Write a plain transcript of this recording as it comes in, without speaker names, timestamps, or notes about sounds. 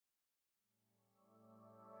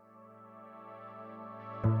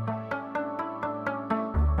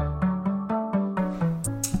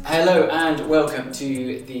Hello and welcome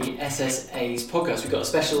to the SSA's podcast. We've got a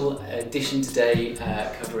special edition today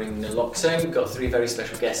covering naloxone. We've got three very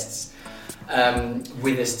special guests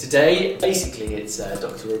with us today. Basically, it's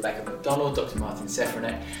Dr. Rebecca McDonald, Dr. Martin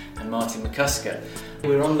Sefranek and Martin McCusker.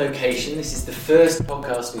 We're on location. This is the first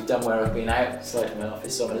podcast we've done where I've been outside of my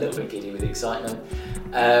office, so I'm a little bit giddy with excitement.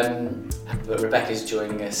 But Rebecca's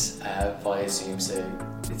joining us via Zoom, so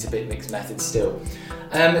it's a bit mixed method still.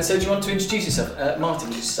 So do you want to introduce yourself?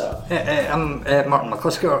 Martin, just start. I'm Martin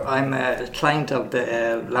McCusker. I'm a client of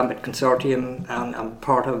the Lambeth Consortium, and I'm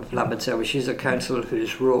part of Lambeth Service User Council,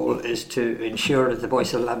 whose role is to ensure that the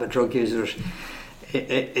voice of Lambeth drug users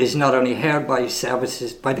is not only heard by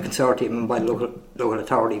services, by the consortium and by the local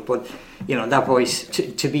authority, but that voice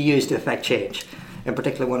to be used to affect change, in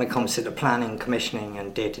particular when it comes to the planning, commissioning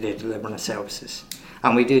and day-to-day delivering of services.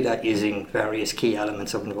 And we do that using various key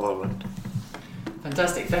elements of involvement.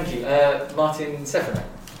 Fantastic, thank you. Martin Sefranek.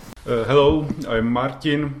 Hello, I'm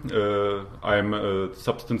Martin. I'm a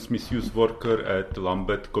substance misuse worker at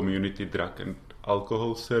Lambeth Community Drug and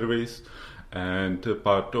Alcohol Service, and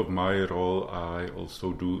part of my role I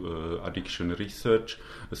also do addiction research,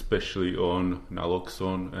 especially on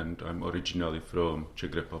naloxone, and I'm originally from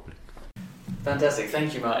Czech Republic. Fantastic,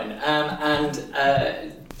 thank you, Martin.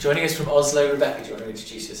 And joining us from Oslo, Rebecca, do you want to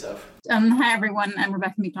introduce yourself? Hi everyone, I'm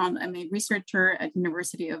Rebecca McDonald. I'm a researcher at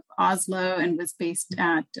University of Oslo and was based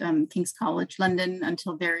at King's College London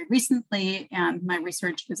until very recently, and my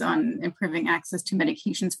research is on improving access to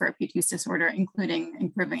medications for opioid use disorder, including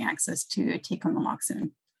improving access to take on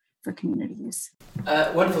naloxone for community use.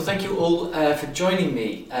 Wonderful, thank you all for joining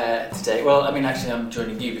me today. Well, I mean, actually I'm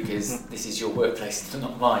joining you because this is your workplace, it's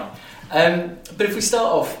not mine. But if we start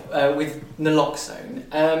off with naloxone,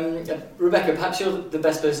 Rebecca, perhaps you're the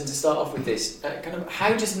best person to start off with this.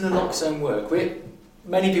 How does naloxone work?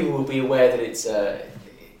 Many people will be aware that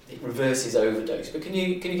it reverses overdose, but can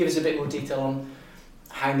you give us a bit more detail on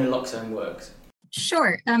how naloxone works?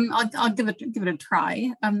 Sure, I'll give it a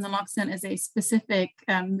try. Naloxone is a specific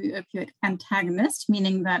opioid antagonist,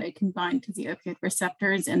 meaning that it can bind to the opioid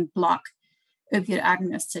receptors and block opioid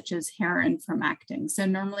agonists such as heroin from acting. So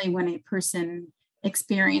normally when a person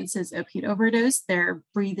experiences opioid overdose, their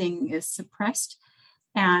breathing is suppressed.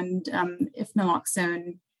 And if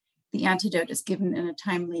naloxone, the antidote, is given in a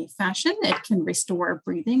timely fashion, it can restore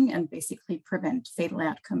breathing and basically prevent fatal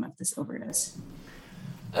outcome of this overdose.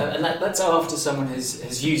 And that's after someone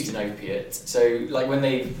has used an opiate. So like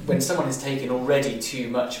when someone has taken already too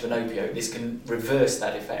much of an opioid, this can reverse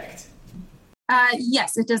that effect.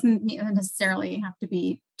 Yes, it doesn't necessarily have to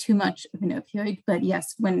be too much of an opioid, but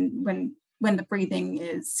yes, when the breathing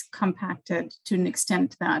is compacted to an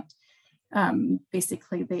extent that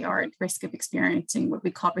basically they are at risk of experiencing what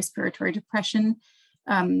we call respiratory depression,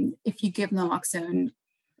 if you give naloxone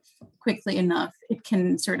quickly enough, it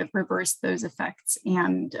can sort of reverse those effects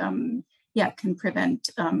and can prevent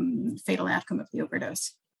fatal outcome of the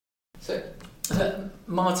overdose. So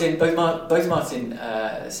Martin, both Martin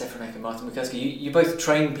Sefranek and Martin McCusker, you both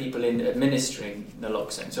train people in administering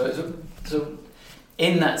naloxone. So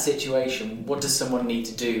in that situation, what does someone need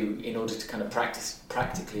to do in order to kind of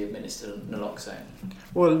practically administer naloxone?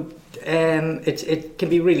 Well, it can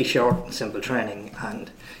be really short and simple training, and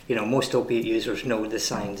most opiate users know the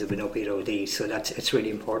signs of an opiate OD, so it's really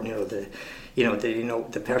important.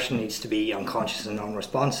 The person needs to be unconscious and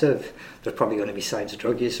non-responsive. There's probably going to be signs of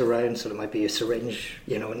drug use around, so there might be a syringe,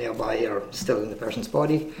 nearby or still in the person's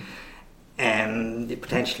body.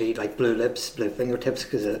 Potentially like blue lips, blue fingertips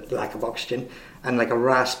because of lack of oxygen, and like a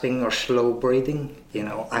rasping or slow breathing,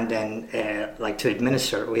 and then to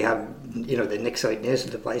administer, we have, the Nixoid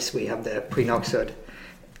nasal device, we have the prenoxide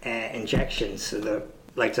injections. So there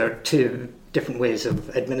are two different ways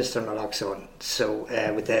of administering naloxone. So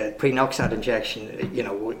with the prenoxide injection,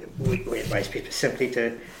 we advise people simply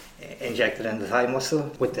to inject it in the thigh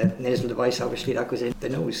muscle. With the nasal device, obviously that goes in the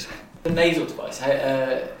nose. The nasal device,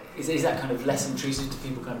 is that kind of less intrusive? Do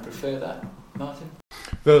people kind of prefer that, Martin?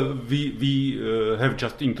 Well, we have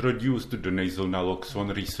just introduced the nasal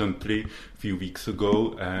naloxone recently, a few weeks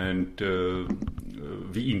ago, and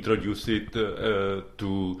we introduced it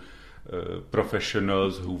to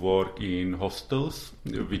professionals who work in hostels,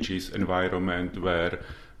 which is environment where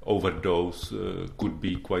overdose could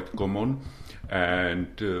be quite common,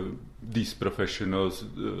 and these professionals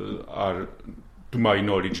are, to my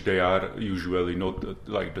knowledge, they are usually not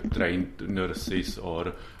like the trained nurses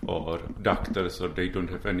or doctors, or they don't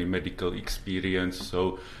have any medical experience.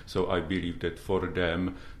 So I believe that for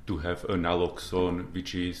them to have a naloxone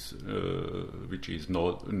which is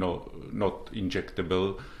not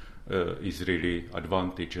injectable is really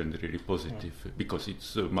advantage and really positive because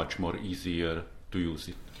it's much more easier to use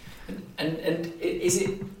it. And is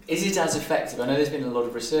it as effective? I know there's been a lot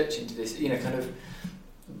of research into this. Kind of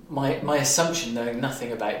my assumption, knowing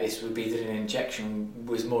nothing about this, would be that an injection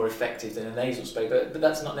was more effective than a nasal spray, but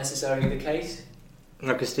that's not necessarily the case.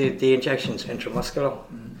 No, because the injection's intramuscular,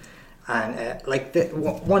 and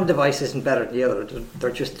one device isn't better than the other.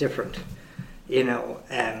 They're just different,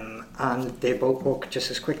 and they both work just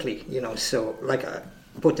as quickly. So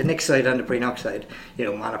both the Nixide and the Prenoxide,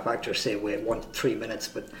 manufacturers say wait 1 to 3 minutes,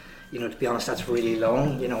 but to be honest, that's really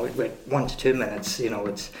long. With 1 to 2 minutes,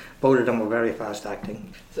 it's both of them are very fast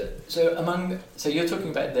acting. So you're talking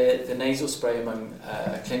about the nasal spray among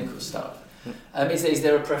clinical staff. Is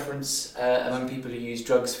there a preference among people who use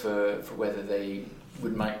drugs for whether they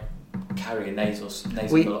might carry a nasal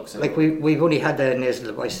naloxone? We've only had the nasal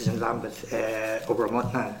devices in Lambeth over a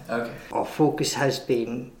month now. Okay. Our focus has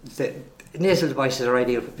been that nasal devices are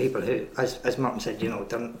ideal for people who, as Martin said,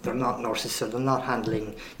 they're not nurses, so they're not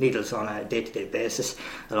handling needles on a day-to-day basis.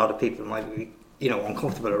 A lot of people might be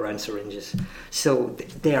uncomfortable around syringes, so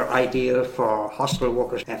they're ideal for hospital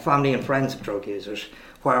workers, family and friends of drug users.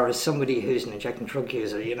 Whereas somebody who's an injecting drug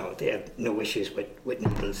user, they have no issues with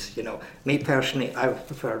needles. Me personally, I would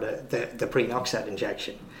prefer the Prenoxide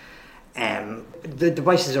injection. The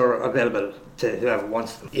devices are available to whoever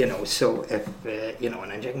wants them. So if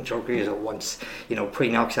an injecting drug user wants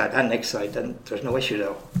Prenoxide and Nixide, then there's no issue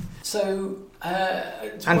though. So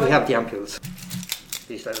and we have the ampules,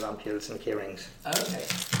 these little ampules and key rings. Okay.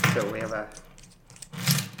 So we have a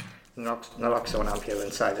naloxone ampule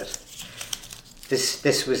inside it.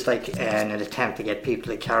 This was an attempt to get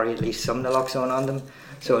people to carry at least some naloxone on them.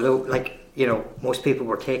 So most people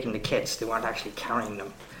were taking the kits, they weren't actually carrying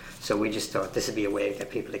them. So we just thought this would be a way to get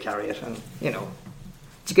people to carry it, and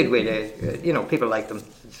it's a good way to people like them.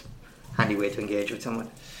 It's a handy way to engage with someone.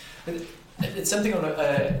 It's something I want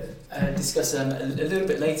to discuss a little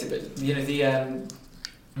bit later, but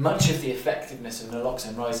much of the effectiveness of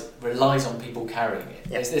naloxone relies on people carrying it.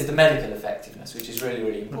 Yeah. There's the medical effectiveness, which is really,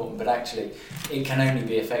 really important, but actually it can only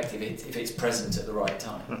be effective if it's present at the right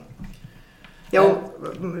time.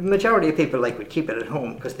 Majority of people would keep it at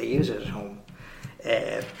home because they use it at home.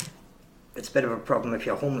 It's a bit of a problem if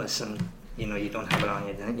you're homeless and you don't have it on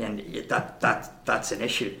you. Then again, that's an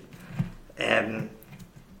issue.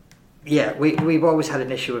 We've always had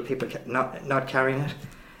an issue with people not carrying it.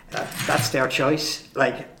 That's their choice.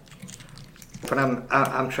 When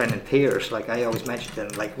I'm training peers, I always mention them,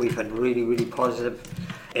 we've had really, really positive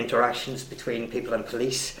interactions between people and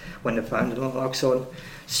police when they found naloxone.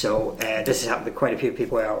 So this has happened with quite a few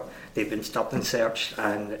people where they've been stopped and searched,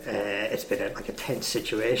 and it's been a tense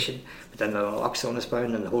situation. But then the naloxone is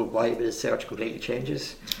found, and the whole vibe of the search completely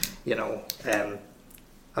changes.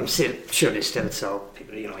 I'm sure they still saw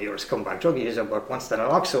people, you're a scumbag drug user, but once the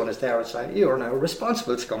naloxone is there, it's you're now a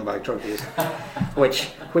responsible scumbag drug user,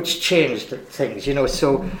 which changed things,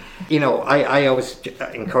 So, I always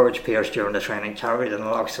encourage peers during the training, carry the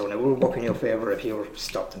naloxone. It will work in your favour if you're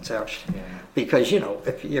stopped and searched. Yeah. Because,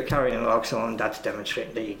 if you're carrying naloxone, that's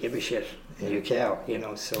demonstrating that you give a shit and you care,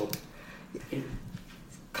 so.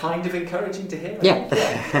 Kind of encouraging to hear.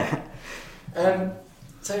 Yeah.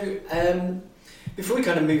 Before we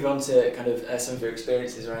kind of move on to some of your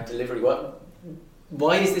experiences around delivery,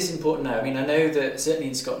 why is this important now? I mean, I know that certainly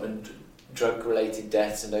in Scotland, drug-related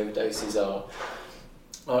deaths and overdoses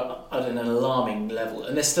are at an alarming level,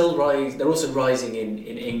 and they're still they're also rising in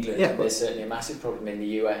England. Yeah, and there's certainly a massive problem in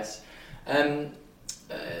the US. Are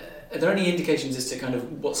there any indications as to kind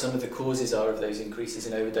of what some of the causes are of those increases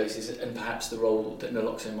in overdoses, and perhaps the role that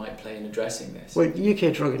naloxone might play in addressing this? Well,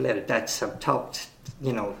 UK drug-related deaths have topped,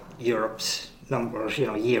 Europe's numbers,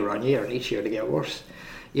 year on year, and each year they get worse.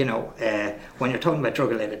 When you're talking about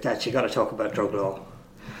drug-related deaths, you got to talk about drug law.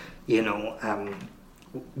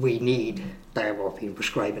 We need diamorphine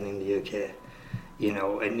prescribing in the UK.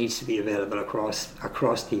 It needs to be available across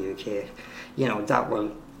the UK. That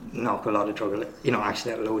will knock a lot of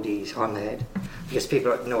accidental ODs on the head, because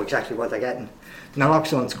people know exactly what they're getting.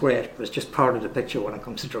 Naloxone's great, but it's just part of the picture when it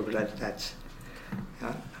comes to drug-related deaths.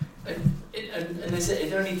 And is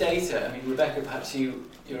there any data? I mean, Rebecca, perhaps you're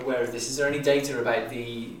aware of this. Is there any data about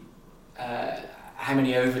the how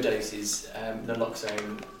many overdoses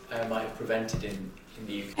naloxone might have prevented in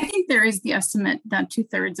the UK? I think there is the estimate that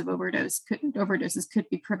 2/3 of overdoses could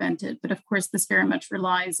be prevented, but of course, this very much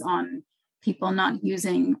relies on people not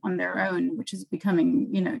using on their own, which is becoming,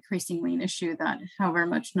 increasingly an issue. That however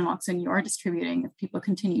much naloxone you are distributing, if people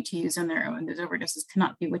continue to use on their own, those overdoses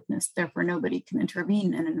cannot be witnessed. Therefore, nobody can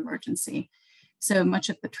intervene in an emergency. So much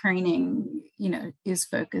of the training, is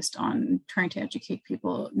focused on trying to educate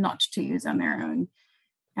people not to use on their own.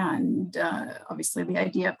 And obviously the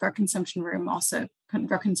idea of drug consumption rooms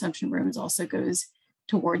also goes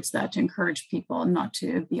towards that, to encourage people not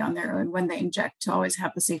to be on their own when they inject, to always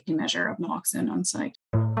have the safety measure of naloxone on site.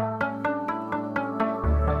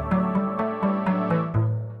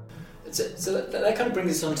 So that kind of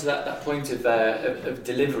brings us on to that point of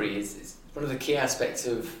delivery. Is one of the key aspects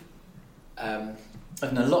of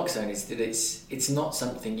naloxone is that it's not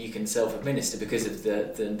something you can self-administer because of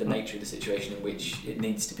the nature of the situation in which it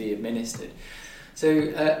needs to be administered.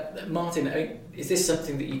 So, Martin, is this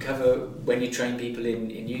something that you cover when you train people in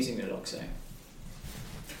using naloxone?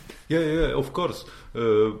 Yeah, of course.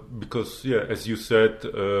 Because as you said,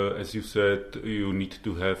 you need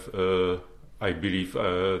to have, I believe,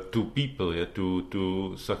 two people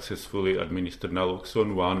to successfully administer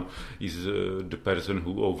naloxone. One is the person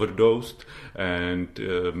who overdosed and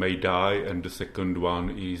may die, and the second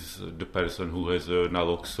one is the person who has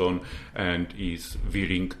naloxone and is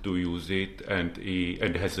willing to use it and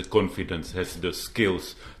has the confidence, has the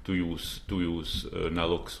skills to use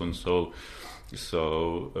naloxone. So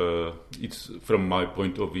it's, from my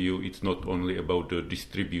point of view, it's not only about the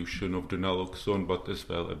distribution of the naloxone, but as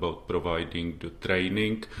well about providing the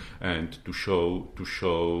training and to show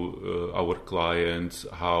our clients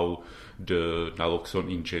how the naloxone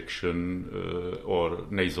injection or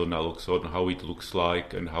nasal naloxone, how it looks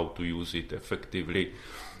like and how to use it effectively.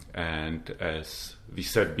 And as we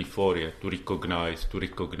said before, to recognize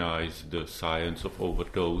the science of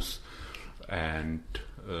overdose and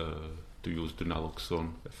to use the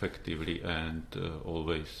naloxone effectively, and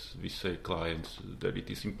always we say clients that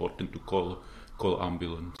it is important to call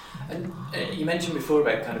ambulance. And you mentioned before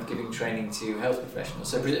about kind of giving training to health professionals.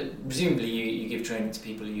 So presumably you give training to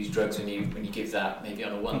people who use drugs when you give that maybe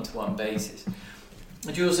on a one-to-one basis.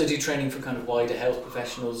 And you also do training for kind of wider health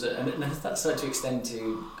professionals, and has that started to extend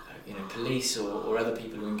to police or other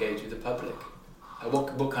people who engage with the public?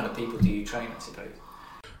 What kind of people do you train, I suppose?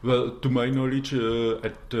 Well, to my knowledge,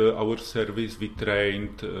 at our service we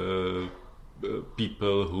trained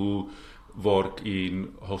people who work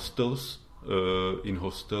in hostels,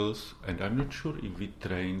 and I'm not sure if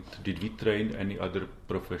did we train any other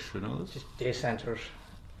professionals? Just day centres.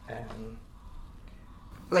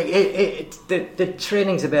 The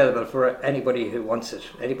training's available for anybody who wants it,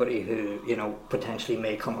 anybody who potentially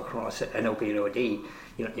may come across an opioid OD.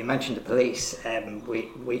 You mentioned the police.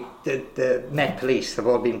 The Met Police have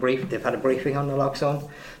all been briefed. They've had a briefing on naloxone,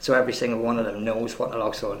 so every single one of them knows what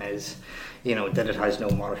naloxone is. That it has no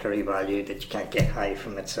monetary value, that you can't get high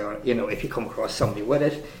from it. So if you come across somebody with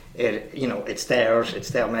it, it's theirs,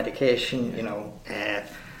 it's their medication.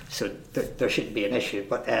 So there shouldn't be an issue.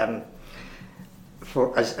 But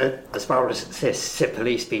for as far as say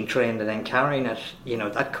police being trained and then carrying it,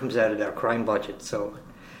 that comes out of their crime budget. So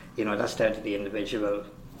that's down to the individual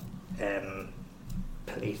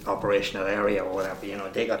police operational area or whatever.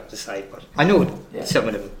 They got to decide. But I know some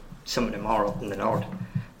of them are up in the north,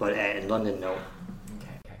 but in London, no.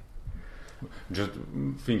 Okay. Just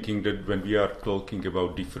thinking that when we are talking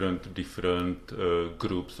about different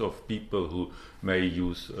groups of people who may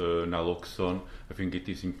use naloxone, I think it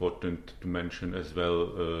is important to mention as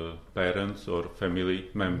well parents or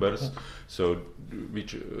family members. So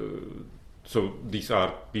these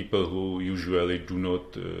are people who usually do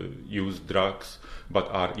not use drugs, but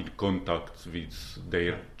are in contact with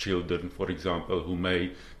their children, for example, who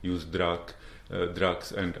may use drugs.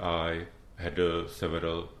 And I had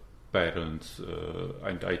several parents,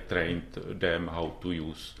 and I trained them how to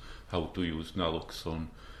use naloxone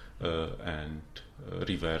and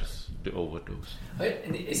reverse the overdose.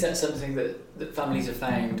 And is that something that families have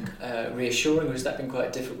found reassuring, or has that been quite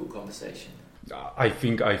a difficult conversation? I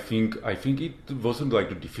think it wasn't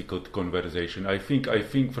like a difficult conversation. I think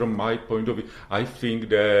from my point of view, I think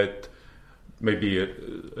that maybe a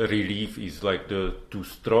relief is like too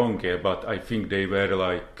strong, but I think they were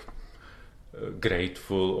like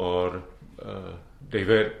grateful, or they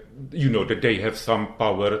were, that they have some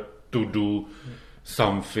power to do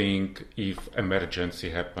something if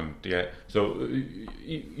emergency happened. So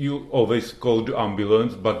you always call the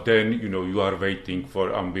ambulance, but then you are waiting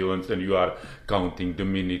for ambulance and you are counting the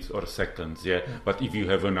minutes or seconds. But if you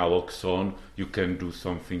have an naloxone, you can do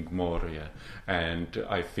something more. And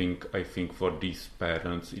I think for these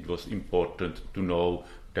parents it was important to know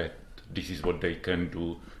that this is what they can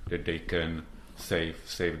do, that they can save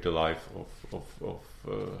the life of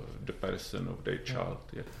the person, of their child.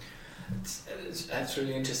 That's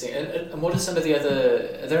really interesting. And what are some of the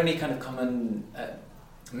other? Are there any kind of common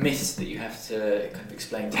myths that you have to kind of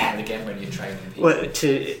explain time and again when you're training people? Well,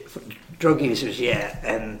 to drug users,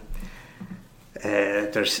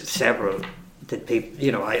 there's several that people,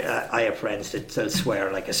 you know, I have friends that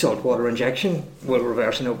swear like a saltwater injection will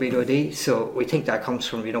reverse an opioid. So we think that comes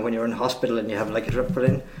from, you know, when you're in hospital and you have like a drip put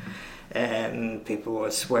in, and people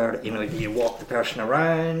will swear that, you know, you walk the person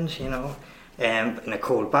around, you know, in a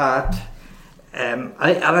cold bath.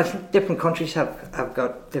 I think different countries have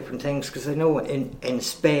got different things, because I know in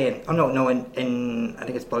Spain, in I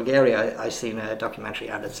think it's Bulgaria, I seen a documentary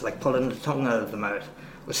and it's like pulling the tongue out of the mouth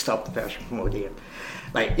will stop the person from ODing.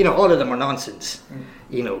 Like, you know, all of them are nonsense,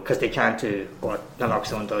 you know, because they can't do what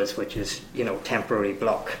naloxone does, which is, you know, temporarily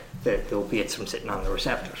block the opiates from sitting on the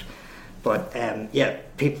receptors. But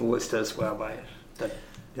people will still swear by it, that,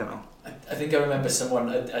 you know. I think I remember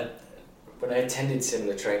someone, when I attended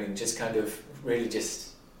similar training, just kind of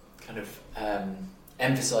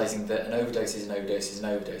emphasising that an overdose is an overdose is an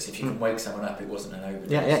overdose. If you can wake someone up, it wasn't an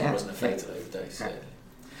overdose, it wasn't a fatal overdose. Yeah.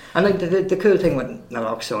 And like the cool thing with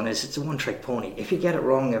naloxone is it's a one-trick pony. If you get it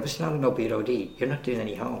wrong, if it's not an opioid OD, you're not doing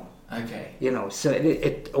any harm. Okay. You know, so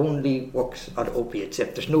it only works on opiates.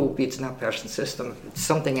 If there's no opiates in that person's system, it's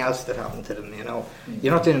something else that happened to them, you know.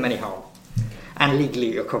 You're not doing them any harm. And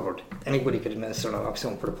legally you're covered. Anybody could administer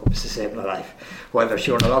naloxone for the purpose of saving a life. Whether it's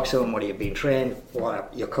your naloxone, whether you're being trained, whatever,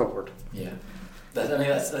 you're covered. Yeah.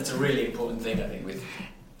 That's a really important thing, I think, with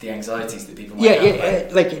the anxieties that people might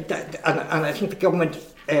have. And I think the government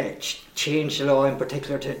changed the law in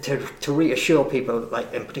particular to reassure people,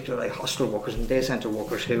 like in particular like hospital workers and day centre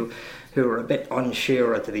workers who were a bit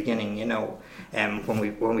unsure at the beginning, you know,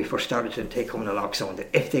 when we first started to take home naloxone, that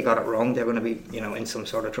if they got it wrong, they're going to be, you know, in some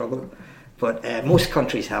sort of trouble. But most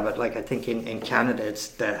countries have it. Like I think in Canada it's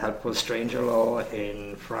the helpful stranger law.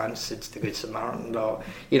 In France it's the Good Samaritan law.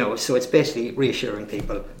 You know, so it's basically reassuring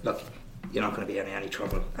people, look, you're not going to be in any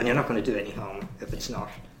trouble, and you're not going to do any harm if it's not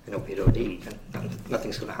an opioid OD, and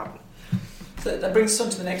nothing's going to happen. So that brings us on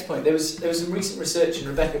to the next point. There was some recent research, and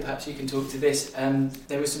Rebecca, perhaps you can talk to this.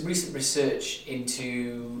 There was some recent research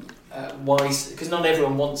into why, because not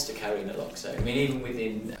everyone wants to carry naloxone. I mean, even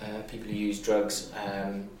within people who use drugs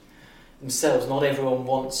themselves, not everyone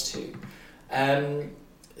wants to.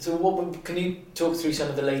 So can you talk through some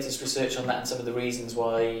of the latest research on that and some of the reasons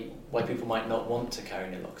why people might not want to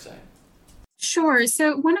carry naloxone? Sure.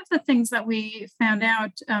 So one of the things that we found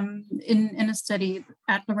out in a study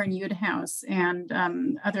at Lorraine House and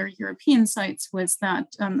other European sites was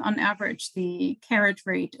that on average, the carriage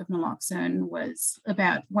rate of naloxone was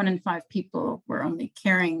about 1 in 5 people were only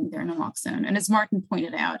carrying their naloxone. And as Martin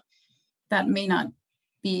pointed out, that may not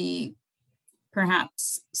be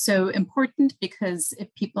perhaps so important, because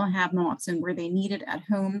if people have naloxone where they need it at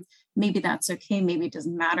home, maybe that's okay. Maybe it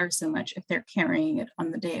doesn't matter so much if they're carrying it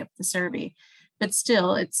on the day of the survey. But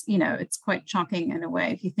still, it's quite shocking in a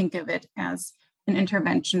way if you think of it as an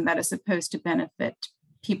intervention that is supposed to benefit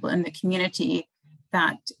people in the community,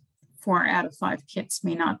 that 4 out of 5 kits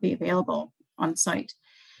may not be available on site.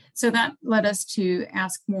 So that led us to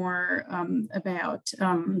ask more about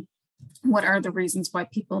what are the reasons why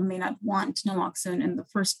people may not want naloxone in the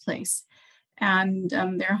first place. And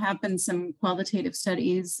there have been some qualitative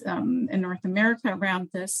studies in North America around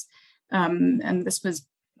this. And this was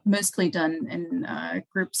mostly done in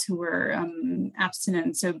groups who were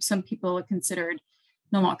abstinent. So some people considered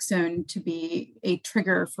naloxone to be a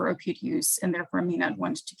trigger for opioid use and therefore may not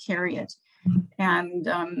want to carry it. And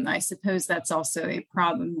I suppose that's also a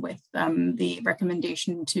problem with the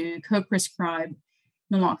recommendation to co-prescribe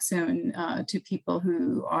naloxone to people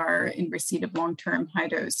who are in receipt of long-term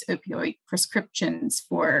high-dose opioid prescriptions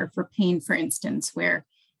for pain, for instance, where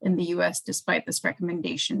in the US, despite this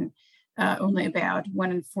recommendation, only about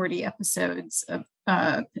 1 in 40 episodes of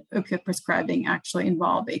opioid prescribing actually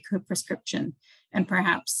involve a co-prescription. And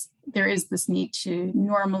perhaps there is this need to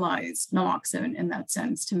normalize naloxone in that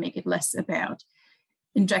sense to make it less about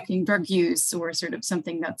injecting drug use or sort of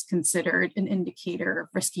something that's considered an indicator of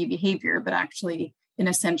risky behavior, but actually an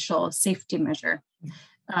essential safety measure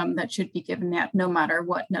that should be given out no matter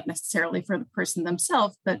what, not necessarily for the person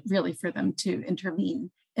themselves, but really for them to intervene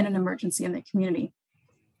in an emergency in the community.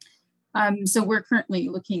 So we're currently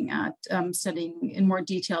looking at studying in more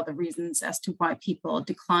detail the reasons as to why people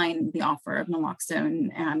decline the offer of naloxone,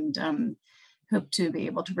 and hope to be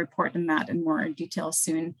able to report on that in more detail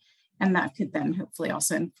soon. And that could then hopefully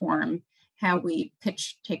also inform how we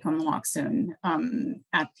pitch take-home naloxone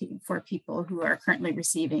for people who are currently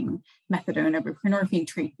receiving methadone or buprenorphine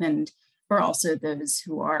treatment, or also those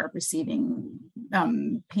who are receiving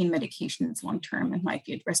pain medications long-term and might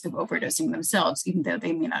be at risk of overdosing themselves, even though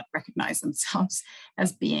they may not recognize themselves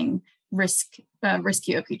as being risky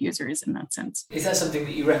opioid users in that sense. Is that something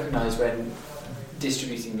that you recognise when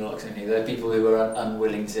distributing naloxone here? There are people who are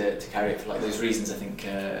unwilling to carry it for like those reasons, I think,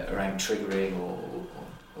 around triggering or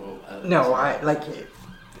no,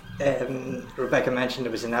 Rebecca mentioned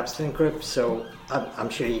it was an abstinent group, so I'm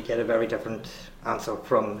sure you get a very different answer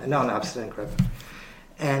from a non-abstinent group.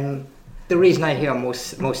 And the reason I hear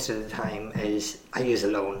most of the time is I use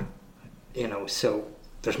alone, so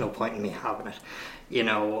there's no point in me having it.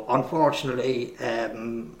 Unfortunately, a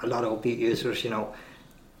lot of opiate users,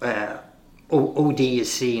 OD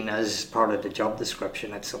is seen as part of the job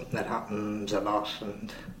description. It's something that happens a lot,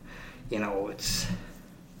 and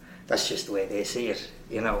that's just the way they see it.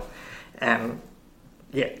 I'd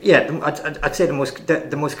say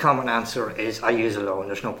the most common answer is I use alone.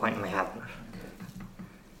 There's no point in me having it.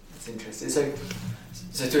 That's interesting.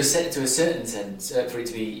 So to a certain sense, for it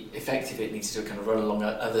to be effective, it needs to kind of run along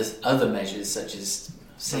other measures, such as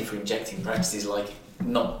safer injecting practices, like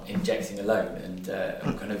not injecting alone, and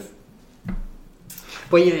kind of.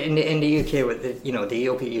 Well, yeah, in the UK, with the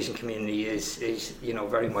opiate using community is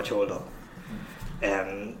very much older,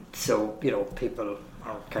 so people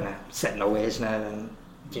are kind of set in their ways now, and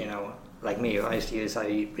like me, I would use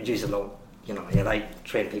alone. I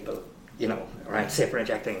train people around safer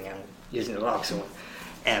injecting and using naloxone.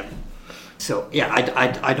 So yeah,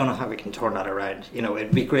 I don't know how we can turn that around.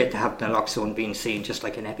 It'd be great to have naloxone being seen just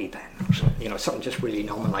like an EpiPen, or something, something just really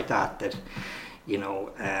normal like that.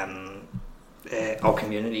 Our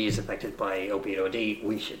community is affected by opioid OD.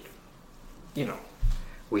 We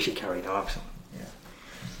should carry naloxone.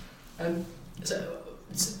 Yeah. So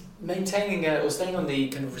maintaining or staying on the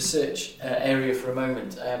kind of research area for a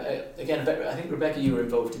moment. Again, I think Rebecca, you were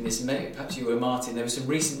involved in this. Perhaps you were, Martin. There was some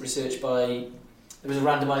recent research there was a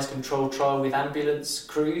randomised controlled trial with ambulance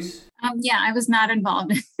crews. I was not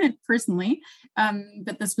involved in it personally,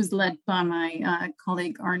 but this was led by my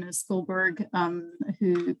colleague Arne Skolberg,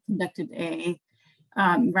 who conducted a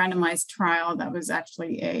randomized trial that was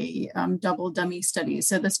actually a double dummy study.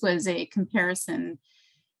 So this was a comparison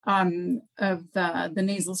of the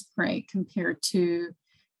nasal spray compared to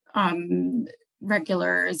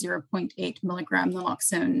regular 0.8 milligram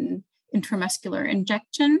naloxone intramuscular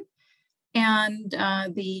injection. And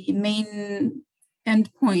the main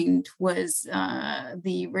endpoint was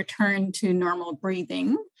the return to normal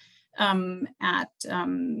breathing at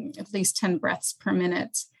least 10 breaths per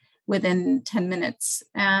minute within 10 minutes.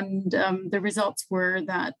 And the results were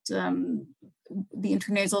that the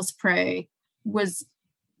intranasal spray was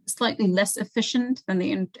slightly less efficient than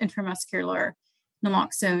the intramuscular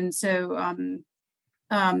naloxone. So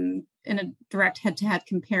in a direct head-to-head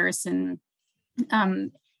comparison,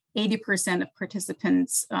 80% of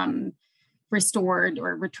participants restored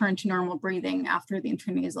or returned to normal breathing after the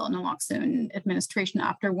intranasal naloxone administration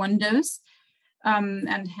after one dose,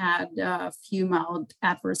 and had a few mild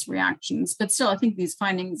adverse reactions. But still, I think these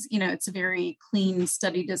findings, it's a very clean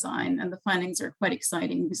study design, and the findings are quite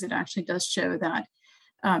exciting because it actually does show that,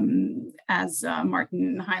 as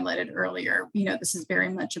Martin highlighted earlier, this is very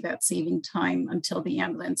much about saving time until the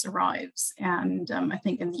ambulance arrives. And I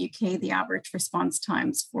think in the UK, the average response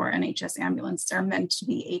times for NHS ambulance are meant to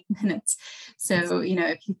be 8 minutes. So,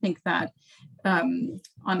 if you think that on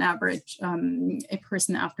average, a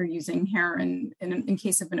person after using heroin in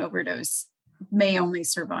case of an overdose may only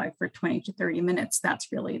survive for 20 to 30 minutes,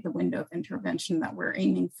 that's really the window of intervention that we're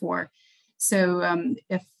aiming for. So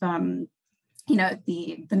if the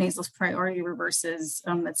nasal spray already reverses,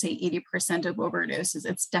 let's say 80% of overdoses,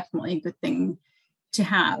 it's definitely a good thing to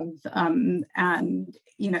have. And,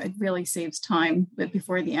 it really saves time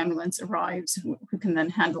before the ambulance arrives, who can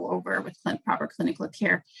then handle over with proper clinical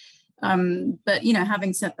care. But,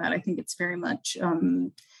 having said that, I think it's very much,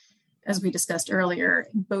 as we discussed earlier,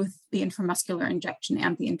 both the intramuscular injection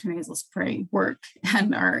and the intranasal spray work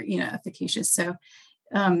and are, efficacious. So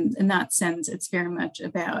in that sense, it's very much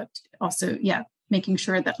about also, making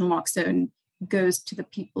sure that naloxone goes to the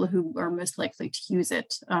people who are most likely to use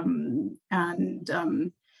it.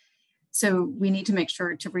 So we need to make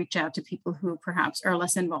sure to reach out to people who perhaps are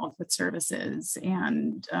less involved with services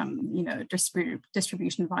and,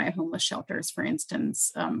 distribution via homeless shelters, for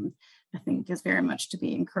instance, I think is very much to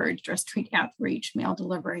be encouraged, or street outreach, mail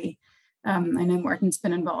delivery. I know Martin's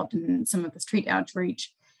been involved in some of the street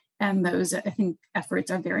outreach. And those, I think,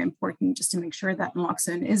 efforts are very important just to make sure that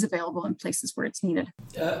naloxone is available in places where it's needed.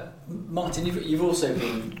 Martin, you've also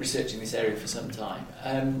been researching this area for some time.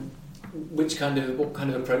 What kind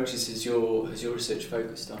of approaches has your research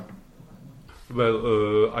focused on?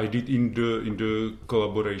 Well, I did in the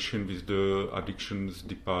collaboration with the addictions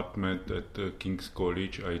department at King's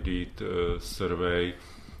College. I did a survey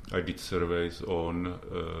I did surveys on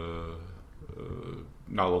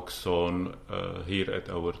naloxone here at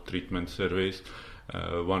our treatment service.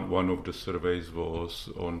 One of the surveys was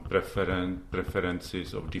on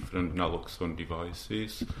preferences of different naloxone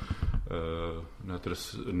devices.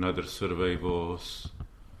 Another survey was,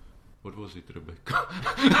 what was it, Rebecca?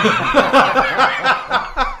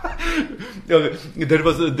 There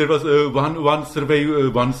was one survey.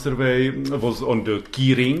 One survey was on the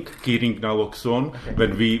keyring naloxone.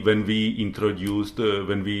 Okay. When we introduced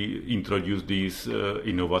this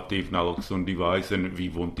innovative naloxone device, and we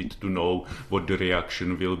wanted to know what the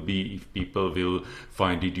reaction will be, if people will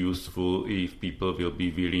find it useful, if people will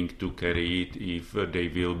be willing to carry it, if they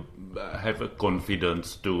will have a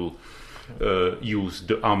confidence to use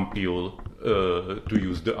the ampule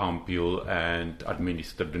and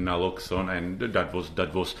administer the naloxone, and that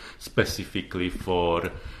was specifically for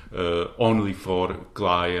only for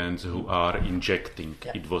clients who are injecting.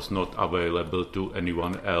 Yeah. It was not available to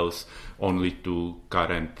anyone else, only to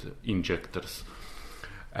current injectors.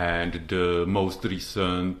 And the most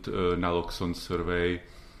recent naloxone survey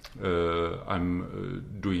I'm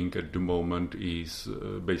doing at the moment is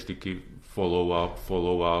basically follow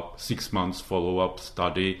up 6 months follow-up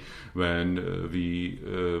study when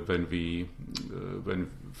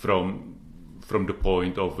from the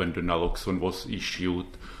point of when the naloxone was issued,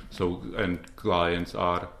 so, and clients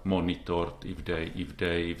are monitored if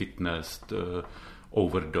they witnessed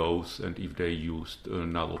overdose and if they used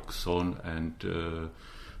naloxone, and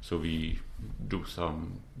so we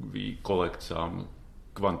collect some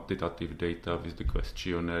quantitative data with the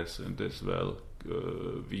questionnaires, and as well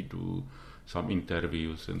we do some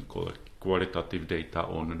interviews and collect qualitative data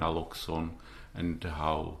on naloxone and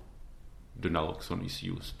how the naloxone is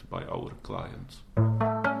used by our clients.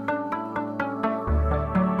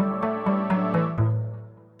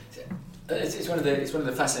 It's one of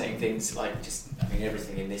the fascinating things.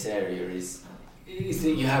 Everything in this area is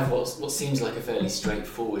that you have what seems like a fairly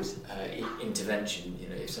straightforward intervention. You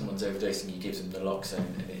know, if someone's overdosing, you give them naloxone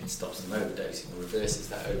and it stops them overdosing or reverses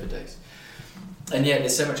that overdose. And yet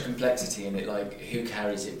there's so much complexity in it, like who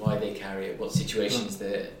carries it, why they carry it, what situations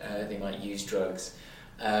that they might use drugs,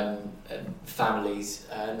 families,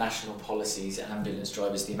 national policies, ambulance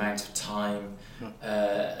drivers, the amount of time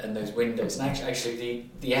and those windows. And actually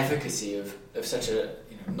the efficacy of such a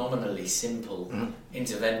nominally simple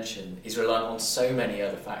intervention is reliant on so many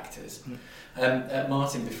other factors.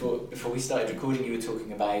 Martin, before we started recording, you were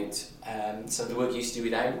talking about some of the work you used to do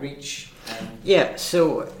with outreach.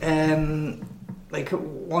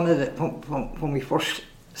 One of the when we first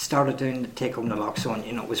started doing the take-home naloxone,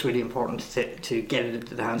 it was really important to get it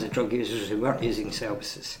into the hands of drug users who weren't using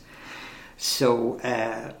services. So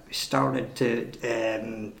we started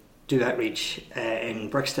to do outreach in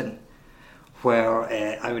Brixton, where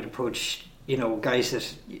I would approach guys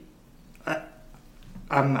that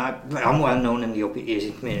I'm well known in the opiate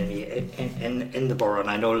using community in the borough, and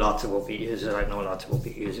I know lots of opiate users. I know lots of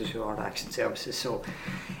opiate users who aren't accessing services. So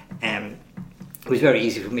it was very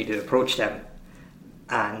easy for me to approach them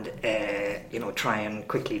and try and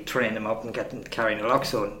quickly train them up and get them to carry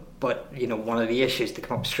naloxone. But one of the issues that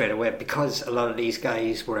come up straight away, because a lot of these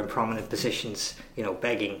guys were in prominent positions,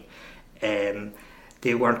 begging,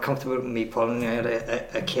 they weren't comfortable with me pulling out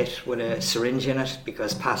a kit with a syringe in it,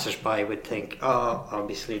 because passers-by would think, oh,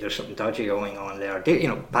 obviously there's something dodgy going on there.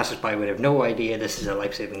 Passers-by would have no idea this is a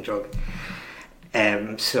life-saving drug.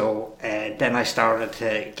 So then I started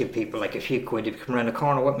to give people like a few quid to come around the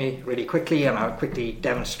corner with me really quickly, and I'll quickly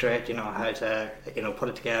demonstrate, how to, put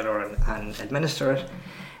it together and administer it.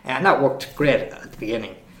 And that worked great at the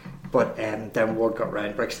beginning. But then word got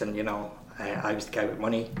around Brixton, I was the guy with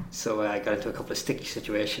money, so I got into a couple of sticky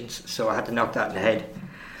situations, so I had to knock that in the head.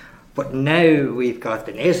 But now we've got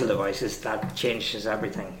the nasal devices. That changes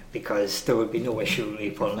everything, because there would be no issue with me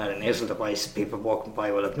pulling out a nasal device. People walking by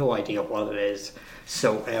will have no idea what it is.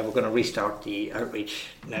 So we're going to restart the outreach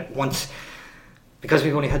now. Because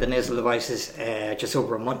we've only had the nasal devices just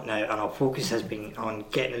over a month now, and our focus has been on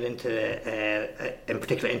getting it into, in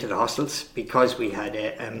particular, into the hostels, because we had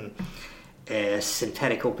a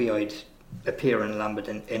synthetic opioid appear in Lambeth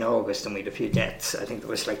in August, and we had a few deaths. I think there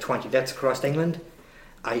was like 20 deaths across England.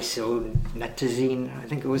 Isonetazine, I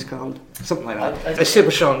think it was called, something like that. A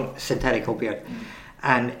super strong synthetic opioid.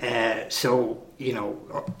 And so, we've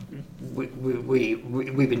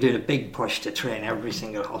been doing a big push to train every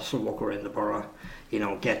single hostel worker in the borough,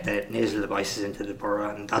 get the nasal devices into the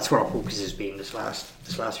borough, and that's where our focus has been this last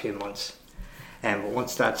few months. But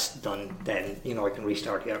once that's done, then I can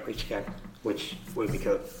restart the outreach again, which will be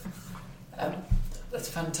good. That's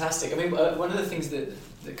fantastic. I mean, one of the things that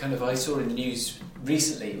that kind of I saw in the news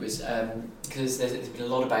recently was because there's been a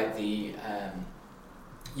lot about the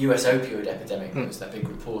US opioid epidemic. There was that big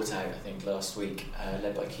report out, I think, last week,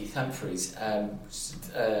 led by Keith Humphreys.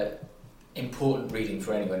 Important reading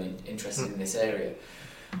for anyone interested in this area.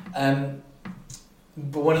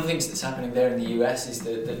 But one of the things that's happening there in the US is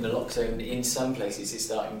that naloxone in some places is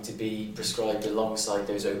starting to be prescribed alongside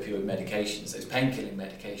those opioid medications, those painkilling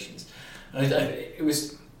medications. And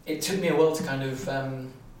it took me a while to kind of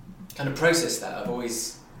process that.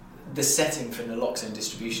 The setting for naloxone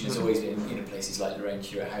distribution has always been places like Lorraine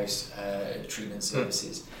Cure House treatment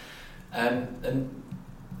services, and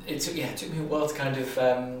it took me a while to kind of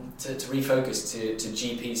to refocus to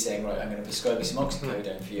GP saying, right, I'm going to prescribe you some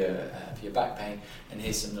oxycodone for your back pain, and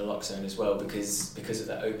here's some naloxone as well because of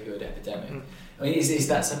that opioid epidemic. I mean, is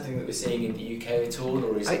that something that we're seeing in the UK at all,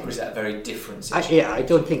 or is that a very different situation? I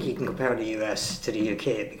don't think you can compare the US to the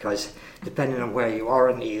UK, because depending on where you are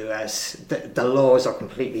in the US, the laws are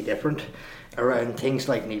completely different around things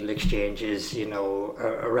like needle exchanges,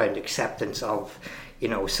 around acceptance of,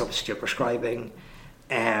 substitute prescribing.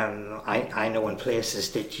 I know in places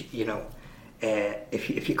that,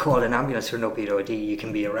 if you call an ambulance for an opioid OD, you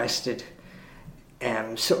can be arrested.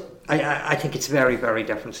 So I think it's very, very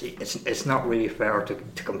different. It's not really fair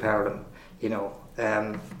to compare them.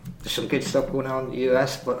 There's some good stuff going on in the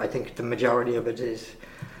US, but I think the majority of it is,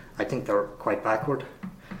 I think they're quite backward.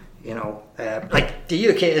 Like the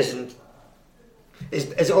UK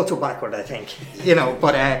is also backward, I think.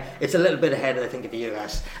 But it's a little bit ahead, I think, of the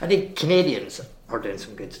US. I think Canadians are doing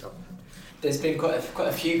some good stuff. There's been quite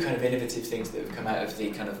a few kind of innovative things that have come out of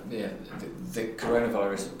the kind of the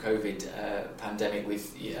coronavirus or COVID pandemic,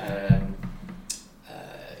 with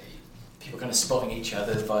people kind of spotting each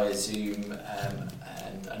other via Zoom,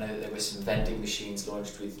 and I know that there were some vending machines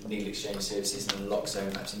launched with needle exchange services and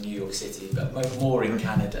naloxone, perhaps in New York City, but more in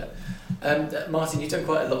Canada. Martin, you've done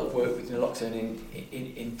quite a lot of work with naloxone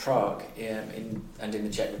in Prague, in the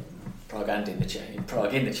Czech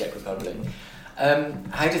Republic.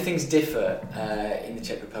 How do things differ in the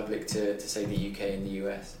Czech Republic to say the UK and the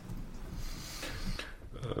US?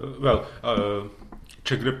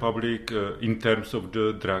 Czech Republic, in terms of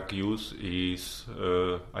the drug use, is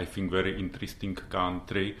I think very interesting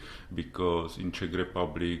country, because in Czech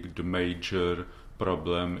Republic the major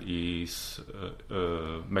problem is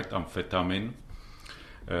methamphetamine,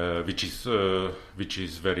 which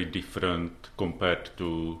is very different compared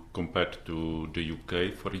to the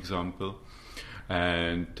UK, for example.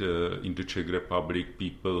 And in the Czech Republic,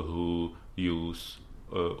 people who use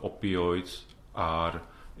opioids are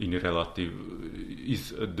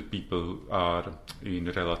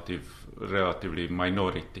relatively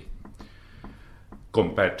minority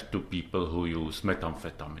compared to people who use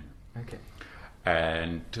methamphetamine. Okay.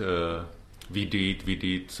 And we did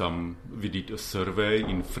a survey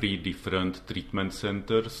in 3 different treatment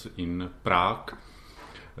centers in Prague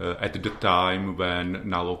at the time when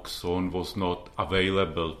naloxone was not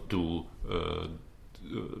available to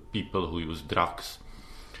people who use drugs.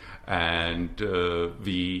 And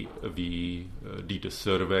we did a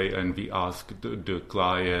survey, and we asked the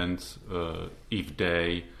clients if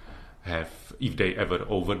they ever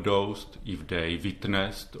overdosed, if they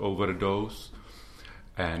witnessed overdose,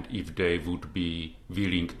 and if they would be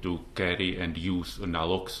willing to carry and use a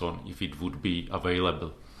naloxone if it would be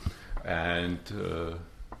available. And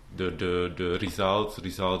the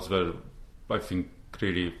results were, I think,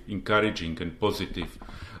 really encouraging and positive.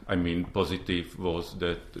 I mean, positive was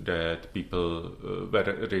that people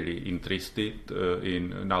were really interested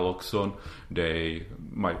in naloxone.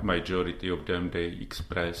 Majority of them, they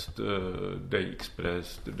expressed that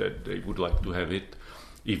they would like to have it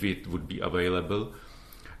if it would be available.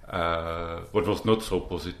 What was not so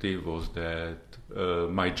positive was that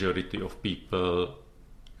majority of people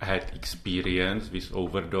had experience with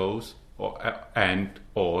overdose,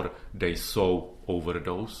 or they saw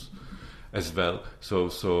overdose as well. So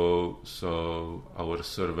our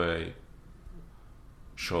survey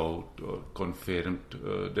showed or confirmed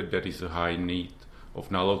that there is a high need of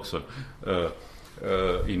naloxone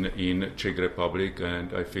in Czech Republic,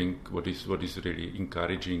 and I think what is really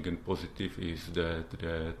encouraging and positive is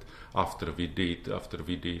that after we did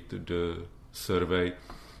the survey,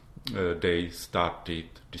 they started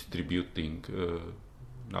distributing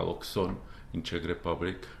naloxone in Czech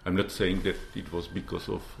Republic. I'm not saying that it was because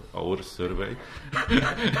of our survey,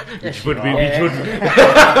 which would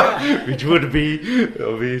be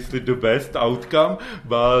obviously the best outcome,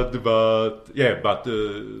 but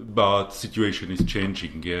situation is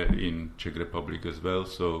changing in Czech Republic as well.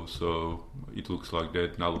 So it looks like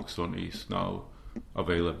that naloxone is now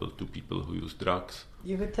available to people who use drugs.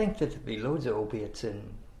 You would think that there'd be loads of opiates in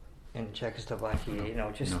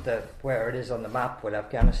Czechoslovakia, just where it is on the map with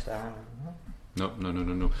Afghanistan. No,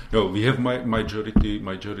 we have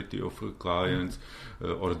majority of clients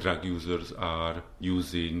or drug users are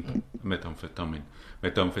using methamphetamine.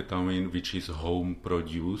 Methamphetamine, which is home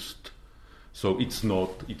produced, so it's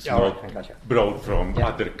not brought from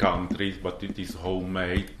other countries, but it is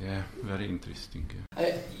homemade. Yeah, very interesting.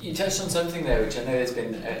 Yeah. You touched on something there, which I know there's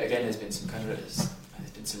been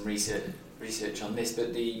some research on this,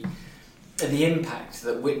 but the impact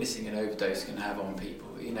that witnessing an overdose can have on people.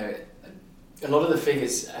 A lot of the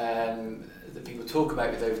figures that people talk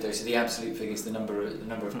about with overdose are the absolute figures, the number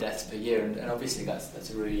of deaths per year, and obviously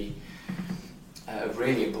that's a really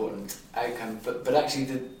important outcome. But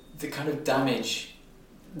actually, the kind of damage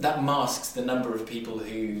that masks the number of people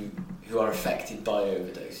who are affected by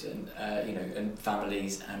overdose, and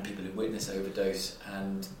families and people who witness overdose,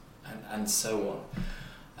 and so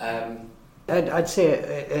on. I'd say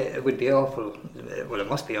it would be awful. Well, it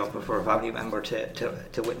must be awful for a family member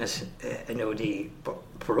to witness an OD. But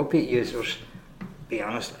for opiate users, be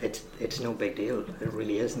honest, it's no big deal. It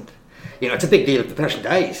really isn't. It's a big deal if the person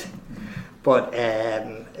dies. But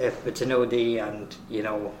if it's an OD and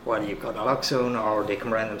whether you've got naloxone or they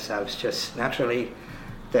come around themselves just naturally,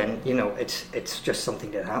 then it's just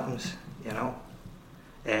something that happens.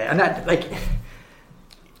 And that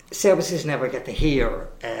services never get to hear,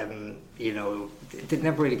 they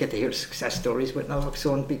never really get to hear success stories with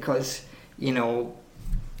naloxone because, it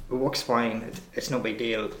works fine, it's no big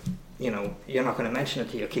deal, you're not going to mention it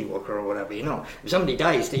to your key worker or whatever, If somebody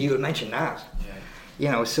dies, then you will mention that.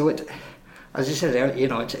 Yeah. So it, as I said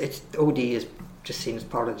earlier, it's OD is just seen as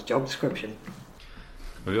part of the job description.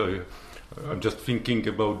 I'm just thinking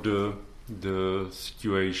about the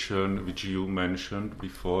situation which you mentioned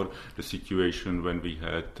before, the situation when we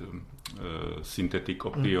had synthetic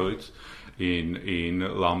opioids in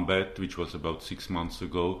Lambeth, which was about 6 months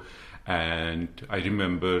ago, and I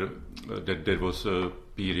remember that there was a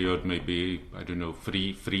period, maybe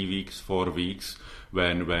 3 weeks, 4 weeks,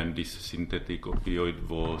 when this synthetic opioid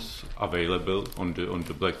was available on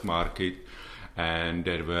the black market, and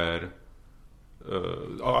there were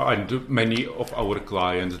and many of our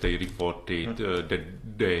clients, they reported that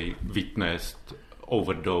they witnessed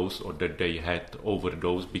overdose or that they had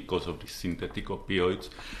overdose because of the synthetic opioids.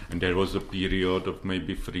 And there was a period of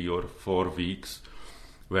maybe 3 or 4 weeks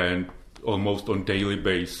when almost on daily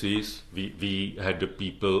basis we had the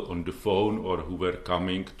people on the phone or who were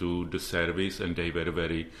coming to the service, and they were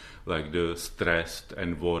very stressed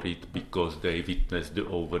and worried because they witnessed the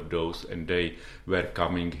overdose, and they were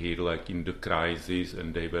coming here in the crisis,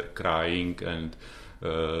 and they were crying, and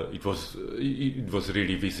it was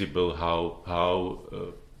really visible how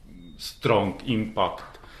strong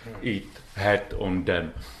impact it had on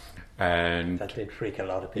them. And that did freak a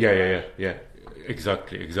lot of people. Yeah.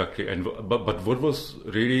 Exactly. And but what was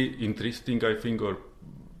really interesting, I think, or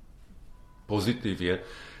positive,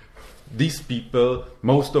 these people,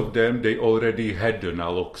 most of them, they already had the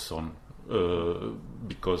naloxone,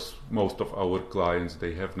 because most of our clients,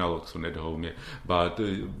 they have naloxone at home. But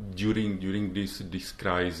during this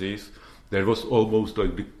crisis, there was almost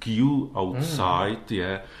like the queue outside,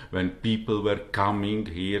 when people were coming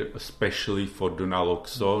here, especially for the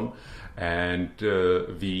naloxone. And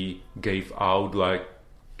we gave out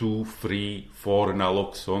 2, 3, 4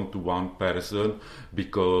 naloxone to one person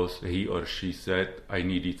because he or she said, I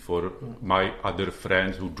need it for my other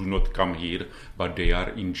friends who do not come here, but they are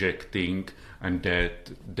injecting and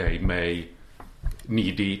that they may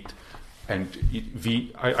need it. And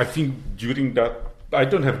I think during that, I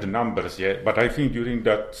don't have the numbers yet, but I think during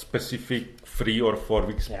that specific 3 or 4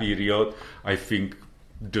 weeks period, I think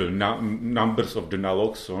the numbers of the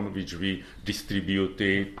naloxone which we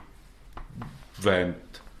distributed went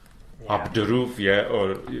up the roof,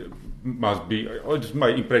 or must be. It's my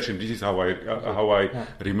impression. This is how I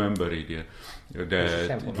remember it.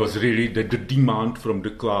 That it was really that the demand from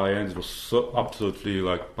the clients was so absolutely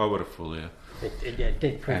powerful. It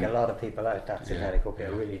did freak a lot of people out. That synthetic opioid,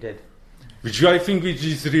 it really did. Which I think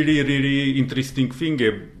is really interesting thing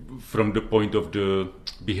from the point of the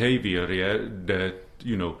behavior. That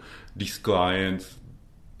these clients,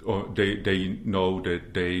 or they know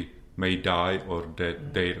that they may die, or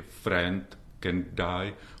that their friend can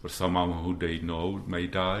die, or someone who they know may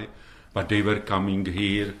die, but they were coming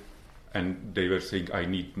here and they were saying, I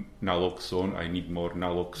need naloxone, I need more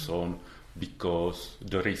naloxone, because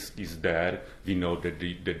the risk is there. We know that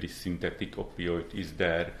the synthetic opioid is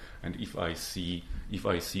there, and if I see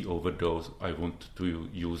overdose, I want to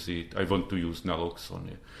use it. I want to use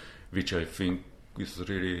naloxone, which I think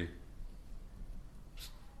really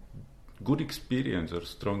good experience or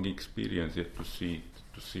strong experience yet to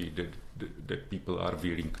see that people are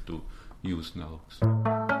willing to use naloxone.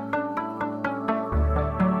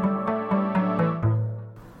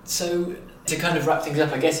 So to kind of wrap things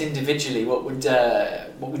up, I guess individually, what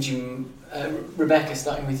would you, Rebecca,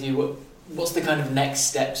 starting with you, what's the kind of next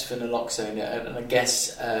steps for naloxone? And I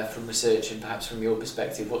guess from research and perhaps from your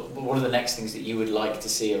perspective, what are the next things that you would like to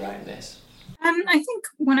see around this? I think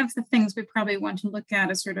one of the things we probably want to look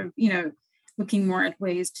at is sort of, looking more at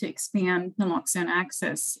ways to expand naloxone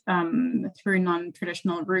access through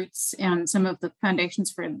non-traditional routes. And some of the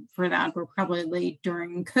foundations for that were probably laid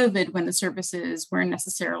during COVID when the services weren't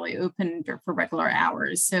necessarily open for regular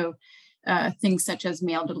hours. So things such as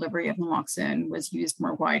mail delivery of naloxone was used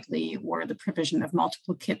more widely, or the provision of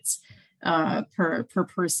multiple kits per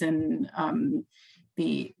person.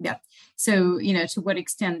 So, to what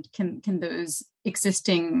extent can those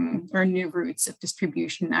existing or new routes of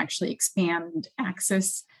distribution actually expand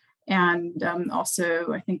access? And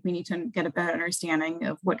also, I think we need to get a better understanding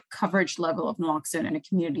of what coverage level of naloxone in a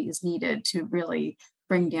community is needed to really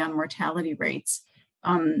bring down mortality rates.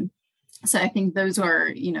 So I think those are,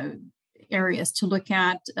 areas to look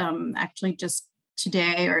at. Actually, just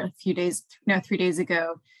today or 3 days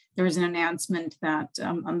ago, there was an announcement that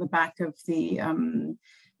on the back of the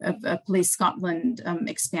of Police Scotland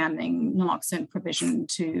expanding naloxone provision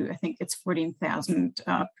to, I think it's 14,000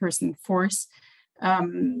 person force.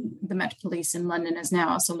 The Met Police in London is now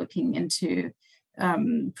also looking into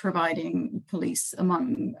providing police with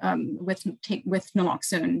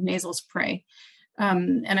naloxone nasal spray.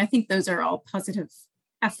 And I think those are all positive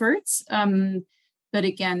efforts. But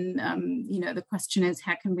again, the question is,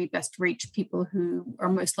 how can we best reach people who are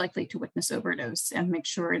most likely to witness overdose and make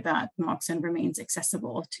sure that naloxone remains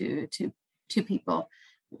accessible to people,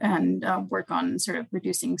 and work on sort of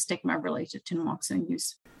reducing stigma related to naloxone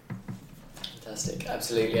use. Fantastic,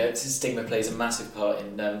 absolutely. Stigma plays a massive part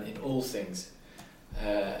in all things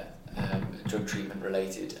drug treatment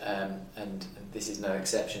related, and this is no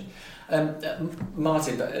exception.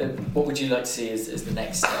 Martin, what would you like to see as the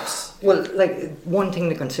next steps? Well, one thing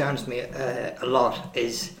that concerns me a lot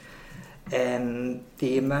is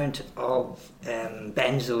the amount of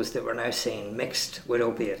benzos that we're now seeing mixed with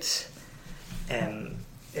opiates.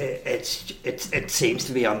 It seems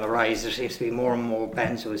to be on the rise. There seems to be more and more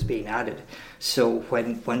benzos being added. So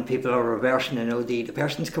when people are reversing an OD, the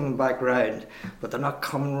person's coming back round, but they're not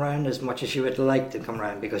coming round as much as you would like to come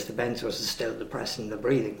round, because the benzos are still depressing the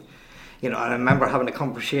breathing. And I remember having a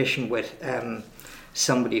conversation with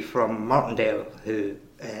somebody from Martindale who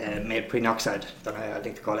made Prenoxide, that I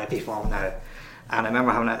think they call Epiform now. And I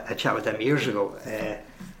remember having a chat with them years ago,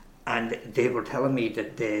 and they were telling me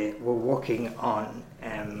that they were working on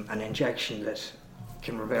an injection that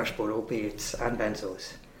can reverse both opiates and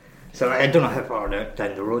benzos. So I don't know how far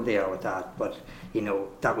down the road they are with that, but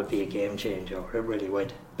that would be a game changer. It really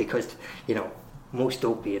would, because most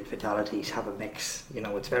opiate fatalities have a mix.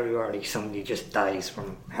 It's very rarely somebody just dies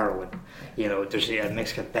from heroin. There's a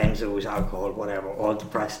mix of benzos, alcohol, whatever, all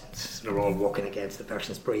depressants. They're all working against the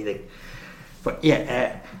person's breathing. But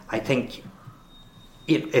I think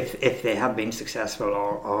if they have been successful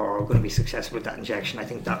or are going to be successful with that injection, I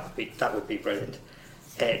think that would be brilliant.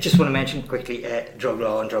 Just want to mention quickly drug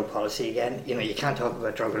law and drug policy again. You can't talk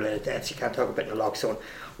about drug-related deaths, you can't talk about naloxone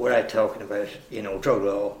without talking about drug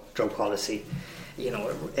law, drug policy.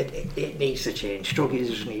 It needs to change. Drug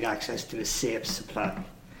users need access to a safe supply.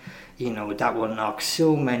 That will knock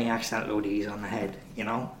so many accidental ODs on the head.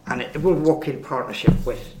 And it will work in partnership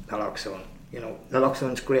with naloxone.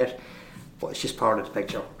 Naloxone's great, but it's just part of the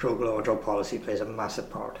picture. Drug law, drug policy plays a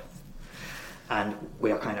massive part. And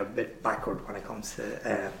we are kind of a bit backward when it comes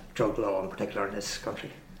to drug law in particular in this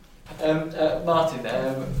country. Martin,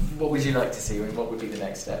 what would you like to see? What would be the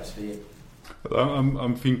next steps for you?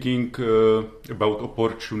 I'm thinking about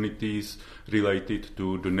opportunities related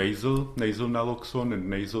to the nasal naloxone and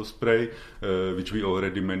nasal spray, which we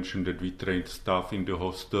already mentioned that we trained staff in the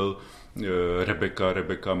hostel.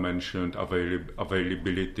 Rebecca mentioned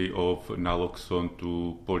availability of naloxone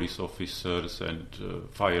to police officers and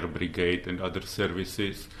fire brigade and other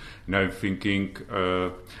services. Now I'm thinking,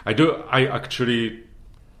 I actually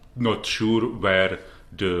not sure where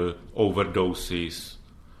the overdoses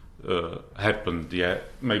happened.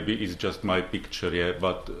 Maybe it's just my picture.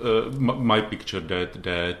 But my picture that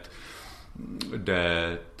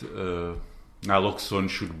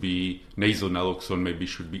nasal naloxone maybe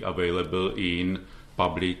should be available in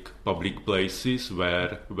public places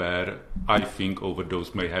where I think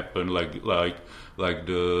overdose may happen, like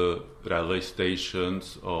the railway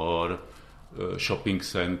stations or shopping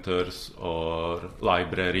centers or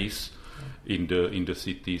libraries in the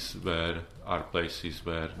cities where are places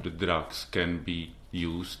where the drugs can be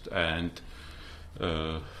used, and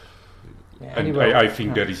I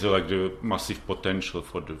think there is like the massive potential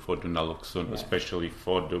for the naloxone, especially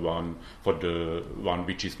for the one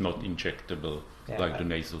which is not injectable, like the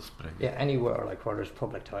nasal spray. Yeah, anywhere like where there's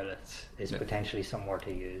public toilets is potentially somewhere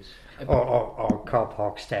to use, or car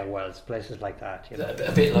park stairwells, places like that. You know?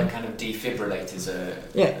 A bit like kind of defibrillators.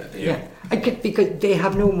 Because they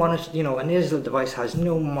have no a nasal device has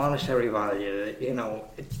no monetary value.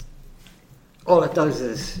 All it does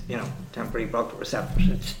is, temporary block the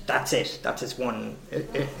receptors. That's it.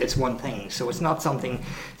 It's one thing. So it's not something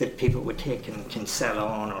that people would take and can sell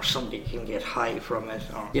on, or somebody can get high from it,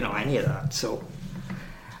 or any of that. So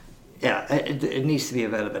it needs to be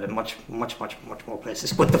available in much more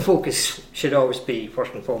places. But the focus should always be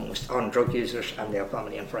first and foremost on drug users and their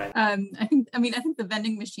family and friends. I think the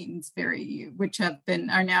vending machines are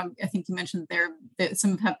now. I think you mentioned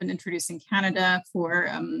some have been introduced in Canada for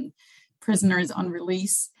prisoners on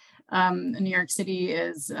release. New York City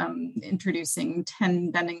is introducing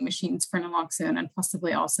 10 vending machines for naloxone and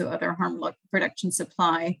possibly also other harm reduction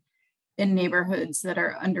supply in neighborhoods that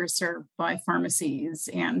are underserved by pharmacies,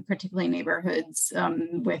 and particularly neighborhoods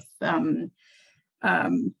with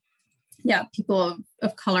people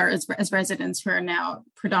of color as residents who are now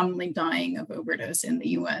predominantly dying of overdose in the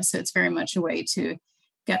US. So it's very much a way to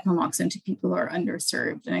get naloxone to people who are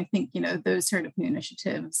underserved. And I think, those sort of new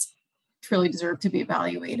initiatives truly deserve to be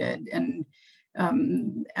evaluated, and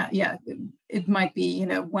it might be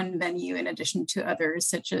one venue in addition to others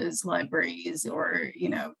such as libraries or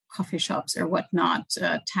coffee shops or whatnot,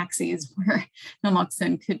 taxis where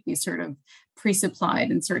naloxone could be sort of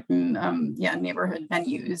pre-supplied in certain neighborhood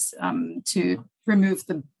venues to remove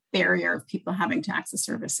the barrier of people having to access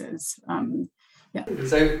services.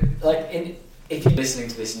 So if you're listening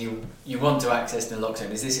to this and you want to access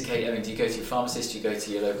naloxone, is this a case? Do you go to your pharmacist? Do you go to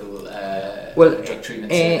your local drug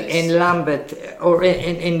treatment service? In Lambeth or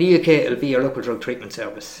in the UK, it'll be your local drug treatment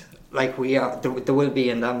service. Like we are, there will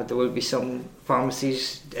be in Lambeth. There will be some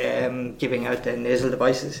pharmacies giving out the nasal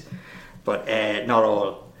devices, but not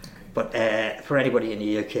all. But for anybody in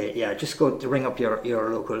the UK, just go to ring up your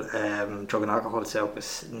local drug and alcohol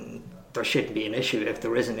service. There shouldn't be an issue. If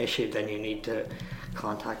there is an issue, then you need to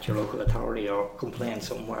contact your local authority or complain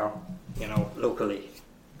somewhere, locally,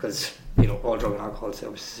 because all drug and alcohol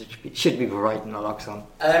services should be providing naloxone.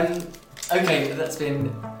 Okay, that's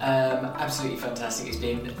been absolutely fantastic. It's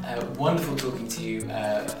been wonderful talking to you,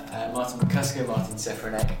 Martin McCusker, Martin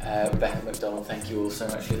Sefranek, Rebecca McDonald. Thank you all so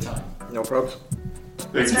much for your time. No problems.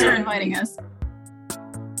 Thanks for inviting us.